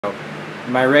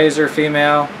My razor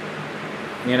female,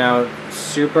 you know,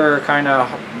 super kind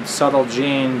of subtle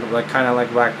gene, like kind of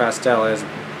like black pastel is. A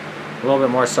little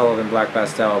bit more subtle than black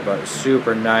pastel, but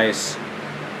super nice.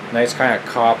 Nice kind of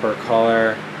copper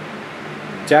color.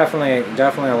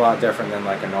 Definitely a lot different than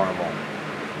like a normal.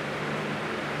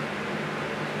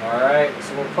 Alright,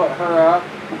 so we'll put her up,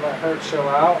 let her chill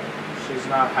out. She's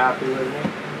not happy with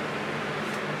me.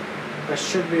 That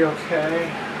should be okay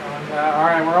on that.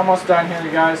 Alright, we're almost done here,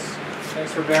 you guys.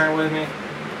 Thanks for bearing with me.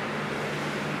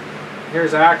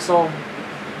 Here's Axel.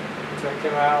 Take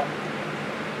him out.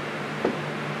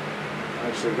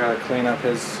 Actually got to clean up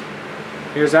his...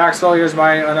 Here's Axel. Here's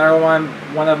another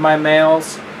one of my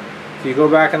males. If you go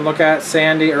back and look at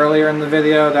Sandy earlier in the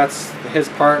video, that's his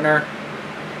partner.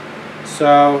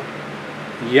 So,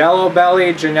 yellow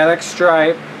belly genetic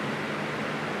stripe.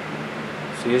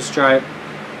 See his stripe.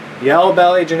 Yellow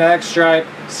belly genetic stripe,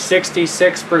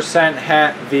 66%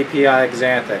 het VPI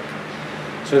xanthic.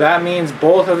 So that means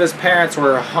both of his parents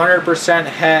were 100%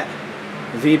 het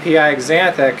VPI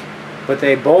xanthic, but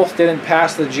they both didn't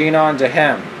pass the gene on to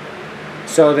him.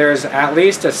 So there's at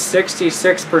least a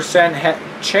 66%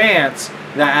 chance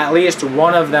that at least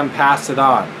one of them passed it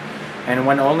on. And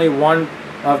when only one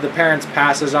of the parents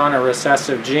passes on a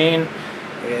recessive gene,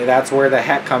 that's where the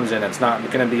het comes in. It's not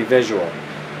going to be visual.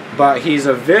 But he's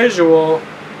a visual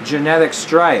genetic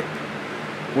stripe,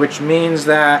 which means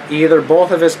that either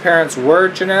both of his parents were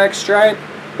genetic stripe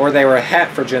or they were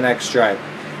het for genetic stripe.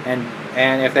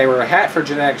 And if they were het for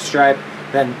genetic stripe,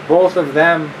 then both of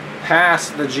them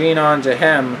passed the gene on to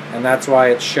him, and that's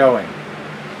why it's showing.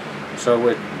 So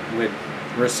with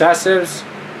recessives,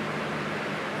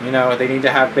 you know, they need to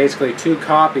have basically 2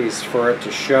 copies for it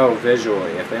to show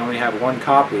visually. If they only have 1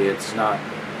 copy, it's not,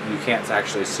 you can't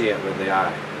actually see it with the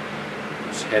eye.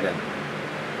 It's hidden.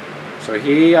 So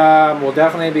he will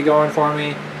definitely be going for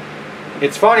me.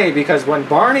 It's funny because when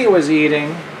Barney was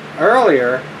eating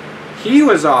earlier, he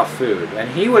was off food and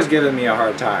he was giving me a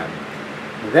hard time.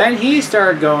 Then he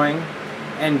started going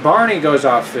and Barney goes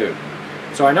off food.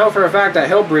 So I know for a fact that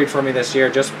he'll breed for me this year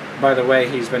just by the way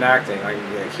he's been acting. Like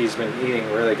he's been eating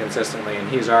really consistently and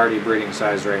he's already breeding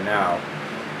size right now.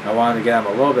 I wanted to get him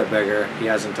a little bit bigger. He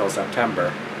has until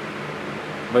September.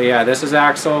 But yeah, this is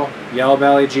Axel, yellow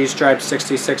belly, G-stripe,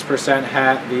 66%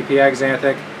 het, VPI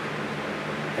xanthic.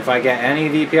 If I get any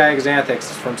VPI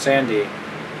xanthics from Sandy,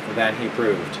 then he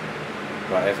proved.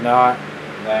 But if not,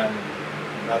 then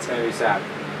that's going to be sad.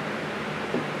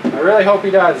 I really hope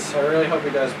he does. I really hope he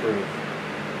does prove.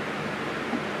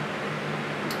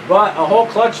 But a whole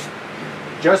clutch,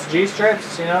 just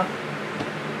G-strips, you know,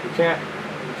 you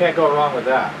can't go wrong with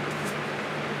that.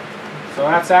 So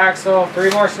that's Axel. 3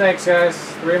 more snakes, guys.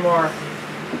 3 more.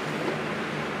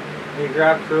 You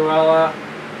grab Cruella.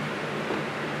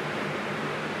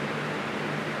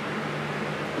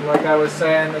 Like I was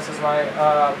saying, this is my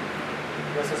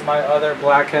other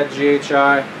blackhead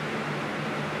GHI.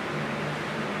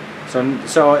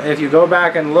 So if you go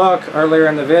back and look earlier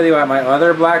in the video at my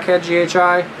other blackhead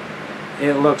GHI,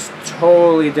 it looks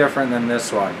totally different than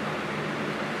this one.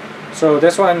 So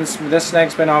this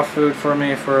snake's been off food for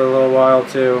me for a little while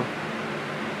too. You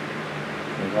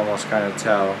can almost kind of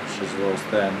tell she's a little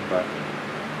thin, but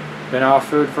been off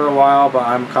food for a while, but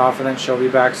I'm confident she'll be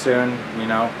back soon. You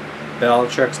know,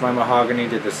 Bellatrix, my mahogany,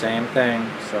 did the same thing,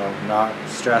 so I'm not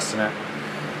stressing it.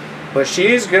 But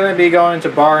she's going to be going to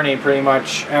Barney pretty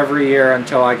much every year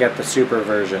until I get the super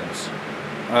versions,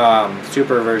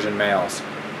 super version males,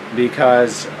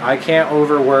 because I can't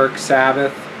overwork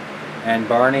Sabbath. And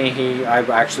Barney, I've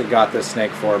actually got this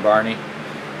snake for Barney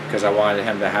because I wanted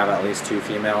him to have at least 2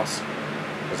 females.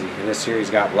 Because this year he's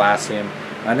got Blaspheme.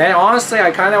 And then honestly, I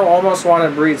kind of almost want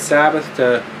to breed Sabbath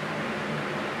to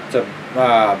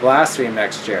Blaspheme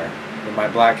next year with my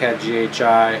blackhead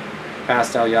GHI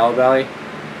pastel yellow belly.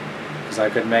 Because I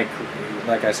could make,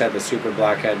 like I said, the super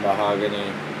blackhead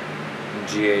mahogany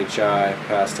GHI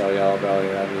pastel yellow belly.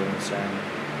 That'd be insane.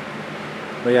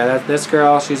 But yeah, this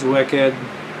girl, she's wicked.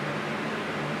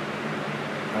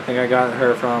 I think I got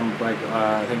her from, like,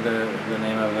 I think the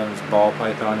name of them is Ball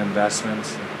Python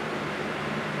Investments.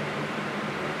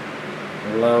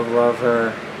 Love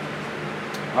her.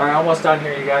 Alright, almost done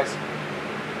here, you guys.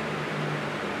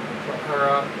 Put her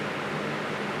up.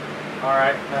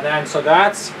 Alright, and then, so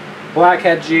that's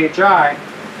Blackhead GHI.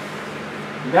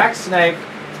 Next snake,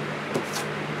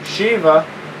 Shiva.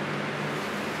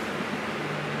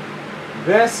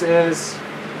 This is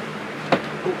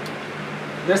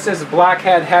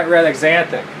Blackhead Het Red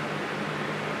Xanthic.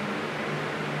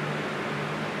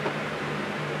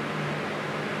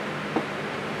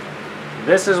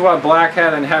 This is what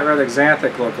Blackhead and Het Red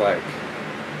Xanthic look like.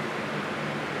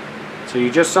 So you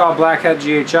just saw blackhead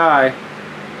GHI.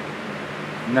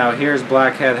 Now here's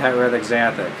blackhead het red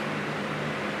xanthic.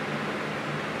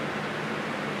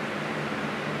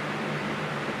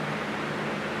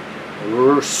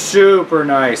 Super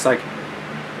nice. Like,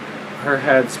 her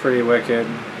head's pretty wicked.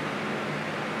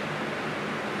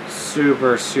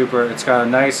 Super, super. It's got a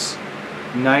nice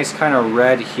kind of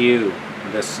red hue,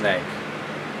 this snake,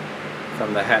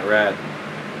 from the het red.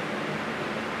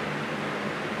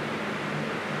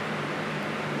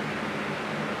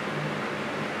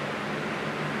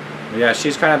 Yeah,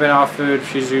 she's kind of been off food.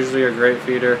 She's usually a great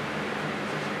feeder,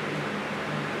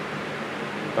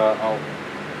 but I'll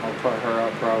put her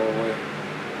up probably.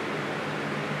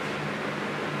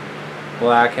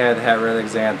 Blackhead het red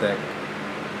xanthic.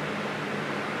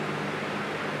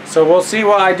 So we'll see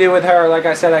what I do with her. Like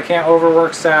I said, I can't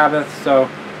overwork Sabbath, so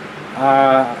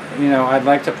you know, I'd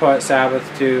like to put Sabbath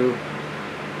to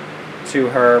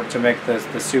her to make the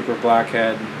super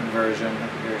blackhead version.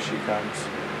 Here she comes.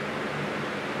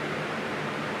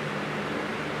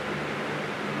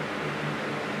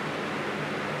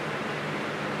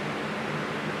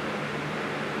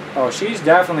 Oh, she's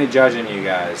definitely judging you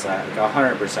guys, like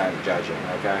 100% judging,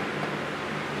 okay?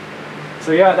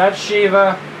 So yeah, that's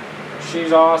Shiva.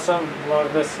 She's awesome.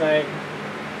 Love this snake.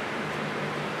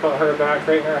 Put her back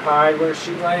right in her hide where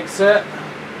she likes it.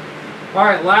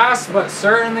 Alright, last but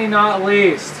certainly not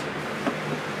least,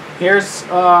 here's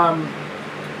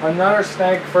another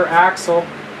snake for Axel.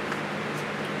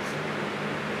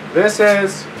 This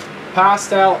is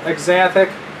Pastel Xanthic,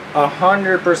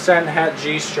 100% het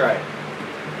G-stripe.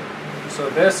 So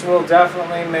this will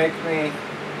definitely make me...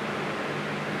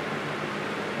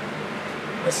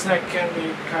 This snake can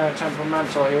be kind of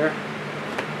temperamental here.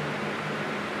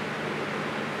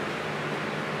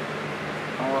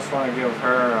 I almost want to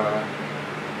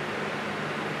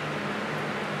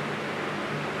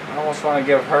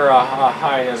give her a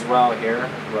hide as well here,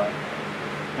 but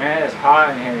man, it's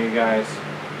hot in here, you guys.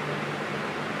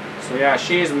 So yeah,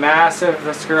 she's massive.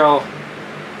 This girl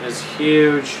is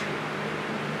huge.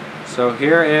 So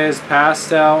here is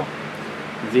Pastel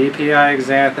VPI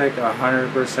Xanthic,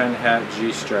 100% het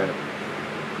G-stripe.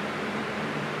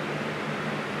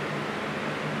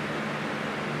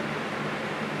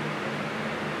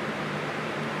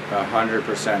 A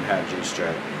 100% het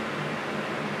G-stripe.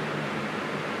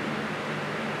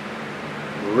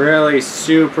 Really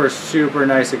super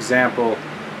nice example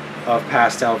of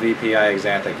Pastel VPI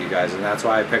Xanthic, you guys, and that's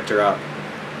why I picked her up.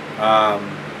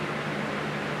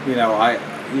 You know,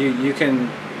 you can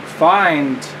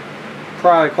find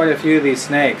probably quite a few of these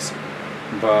snakes,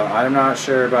 but I'm not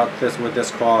sure about this with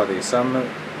this quality. Some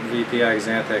VPI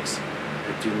Xanthics,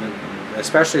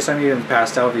 especially some even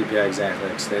Pastel VPI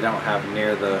Xanthics, they don't have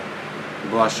near the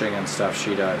blushing and stuff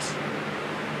she does.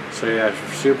 So yeah,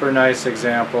 super nice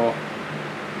example.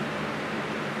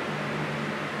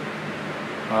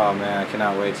 Oh man, I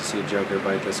cannot wait to see Joker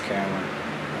bite this camera.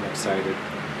 I'm excited.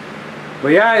 But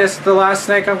yeah, this is the last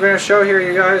snake I'm going to show here,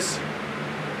 you guys.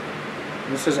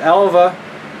 This is Elva.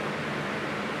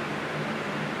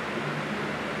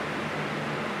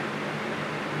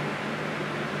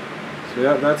 So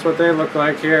yeah, that's what they look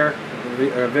like here.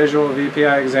 A visual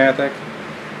VPI Xanthic.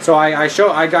 So I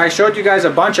showed you guys a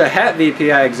bunch of het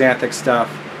VPI Xanthic stuff.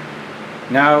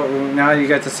 Now you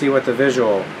get to see what the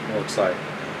visual looks like.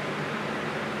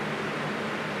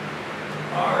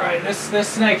 Alright, this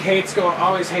snake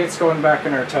always hates going back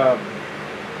in her tub.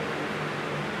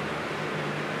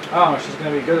 Oh, she's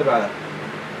going to be good about it.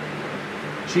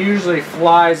 She usually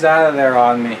flies out of there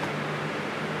on me.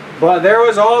 But there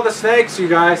was all the snakes, you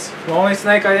guys. The only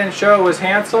snake I didn't show was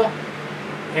Hansel.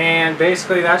 And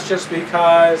basically that's just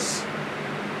because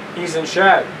he's in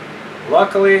shed.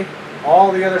 Luckily,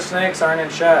 all the other snakes aren't in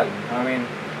shed. I mean,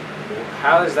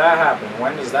 how does that happen?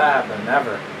 When does that happen?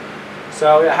 Never.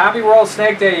 So yeah, happy World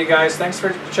Snake Day, you guys. Thanks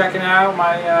for checking out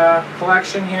my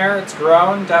collection here. It's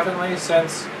grown definitely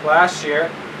since last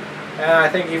year, and I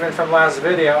think even from last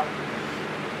video.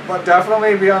 But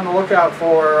definitely be on the lookout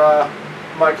for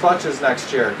my clutches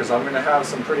next year, because I'm going to have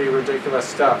some pretty ridiculous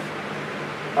stuff.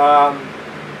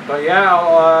 But yeah,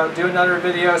 I'll do another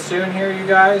video soon here, you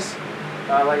guys.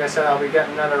 Like I said, I'll be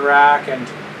getting another rack, and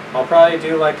I'll probably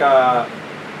do like a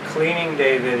cleaning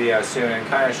day video soon and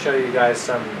kind of show you guys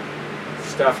some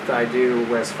stuff that I do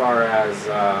as far as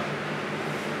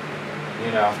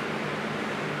you know,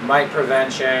 mite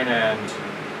prevention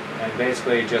and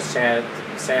basically just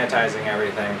sanitizing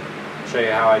everything. Show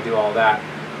you how I do all that.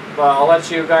 But I'll let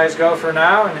you guys go for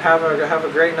now and have a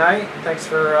great night. Thanks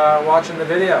for watching the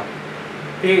video.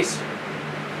 Peace.